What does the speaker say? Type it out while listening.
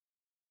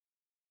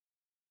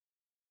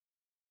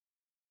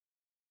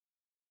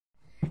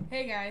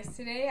Hey guys,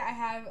 today I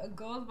have a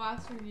gold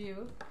box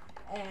review,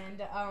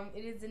 and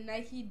it is the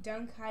Nike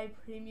Dunk High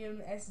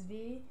Premium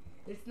SV.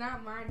 It's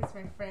not mine, it's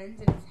my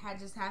friend's, and it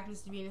just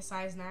happens to be in a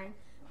size 9,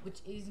 which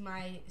is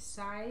my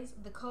size.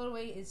 The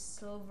colorway is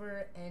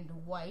silver and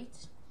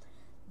white.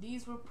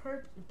 These were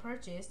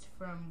purchased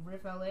from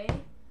Rip LA,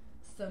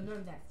 so none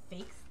of that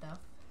fake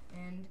stuff,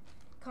 and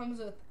comes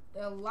with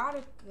a lot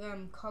of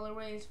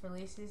colorways for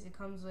laces. It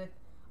comes with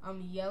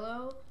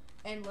yellow,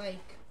 and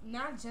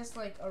not just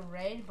like a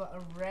red, but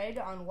a red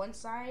on one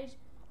side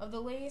of the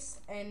lace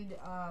and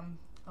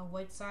a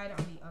white side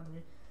on the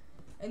other.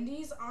 And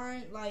these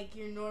aren't like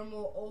your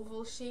normal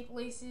oval shaped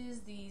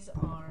laces. These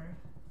are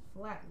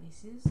flat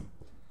laces.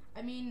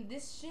 I mean,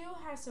 this shoe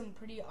has some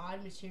pretty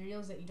odd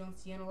materials that you don't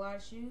see on a lot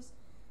of shoes.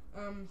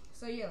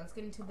 So yeah, let's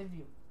get into the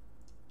view.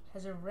 It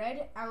has a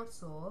red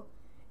outsole,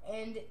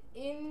 and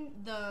in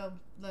the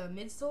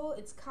midsole,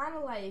 it's kind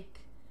of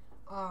like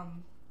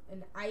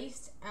an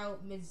iced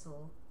out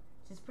midsole,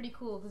 which is pretty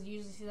cool because you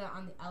usually see that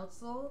on the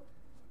outsole,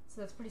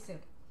 so that's pretty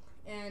sick.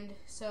 And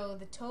so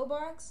the toe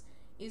box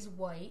is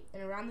white,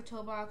 and around the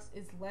toe box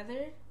is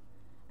leather,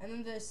 and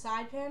then the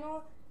side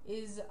panel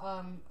is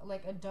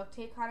like a duct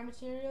tape kind of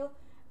material,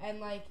 and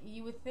like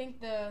you would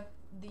think that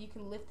you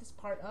can lift this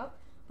part up,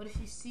 but if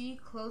you see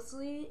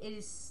closely, it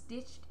is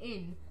stitched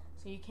in,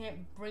 so you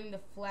can't bring the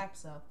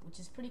flaps up, which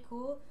is pretty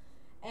cool.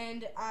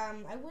 And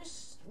I wish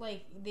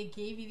like they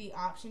gave you the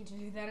option to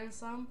do that in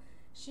some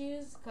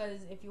shoes, because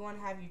if you want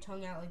to have your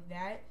tongue out like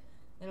that,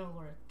 then it'll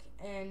work.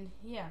 And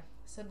yeah,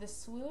 so the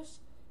swoosh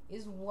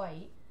is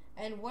white,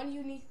 and one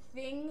unique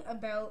thing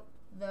about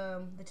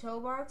the toe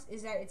box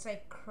is that it's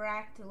like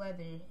cracked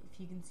leather, if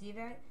you can see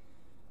that.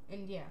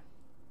 And yeah,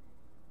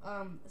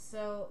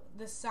 so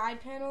the side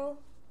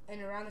panel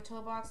and around the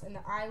toe box and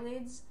the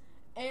eyelids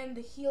and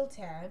the heel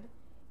tab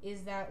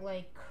is that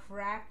like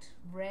cracked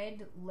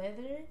red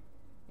leather.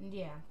 And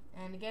yeah,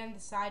 and again,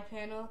 the side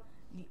panel,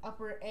 the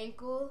upper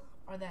ankle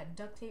are that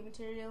duct tape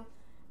material,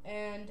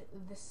 and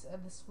this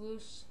the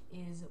swoosh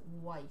is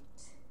white.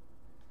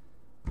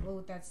 Well,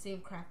 with that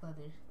same cracked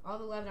leather. All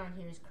the leather on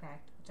here is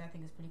cracked, which I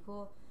think is pretty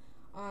cool.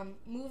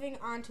 Moving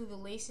on to the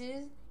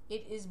laces,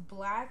 it is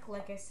black.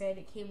 Like I said,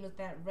 it came with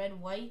that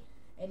red, white,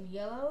 and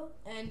yellow,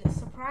 and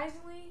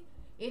surprisingly,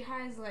 it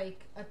has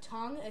like a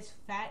tongue as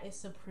fat as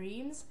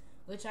Supreme's,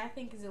 which I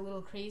think is a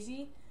little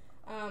crazy.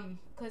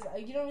 Because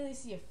you don't really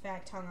see a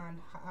fat tongue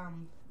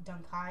on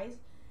Dunk Highs,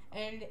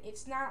 and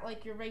it's not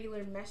like your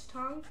regular mesh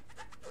tongue.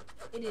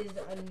 It is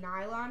a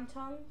nylon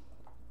tongue,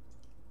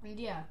 and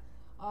yeah,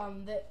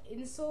 the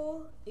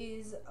insole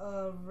is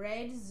a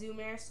red Zoom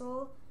Air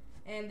sole,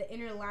 and the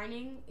inner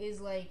lining is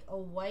like a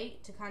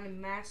white to kind of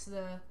match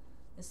the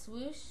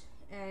swoosh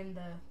and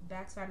the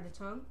back side of the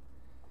tongue.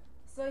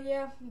 So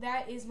yeah,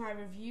 that is my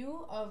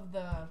review of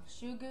the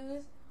Shoe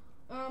Goose.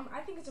 I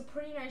think it's a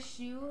pretty nice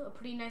shoe, a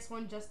pretty nice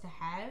one just to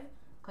have,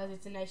 because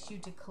it's a nice shoe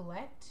to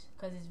collect,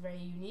 because it's very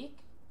unique.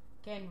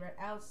 Again, red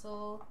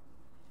outsole,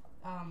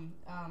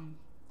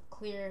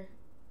 clear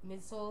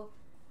midsole,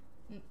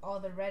 all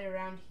the red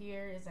around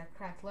here is that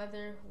cracked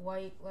leather,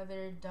 white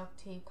leather, duct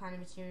tape kind of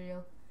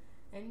material.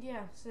 And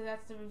yeah, so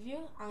that's the review.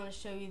 I'm going to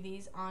show you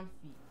these on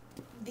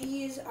feet.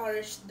 These are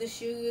the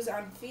shoes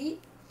on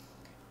feet,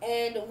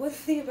 and one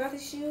thing about the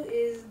shoe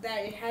is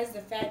that it has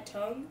the fat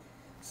tongue,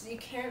 so you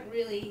can't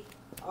really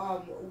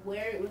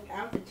wear it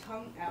without the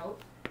tongue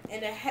out,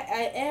 and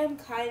I am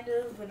kind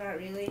of, but not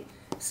really.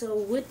 So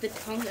with the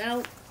tongue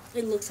out,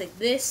 it looks like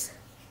this.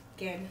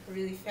 Again, a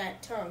really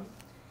fat tongue.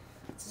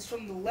 This is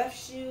from the left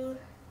shoe,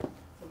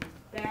 from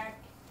the back,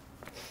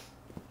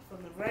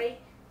 from the right,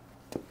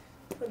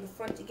 from the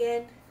front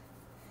again.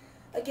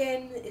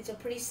 Again, it's a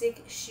pretty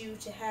sick shoe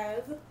to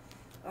have.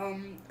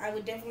 I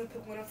would definitely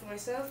pick one up for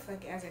myself.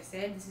 Like as I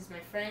said, this is my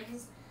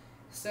friend's.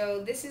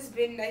 So this has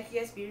been Nike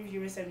SB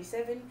Reviewer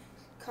 77.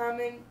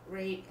 Comment,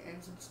 rate,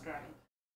 and subscribe.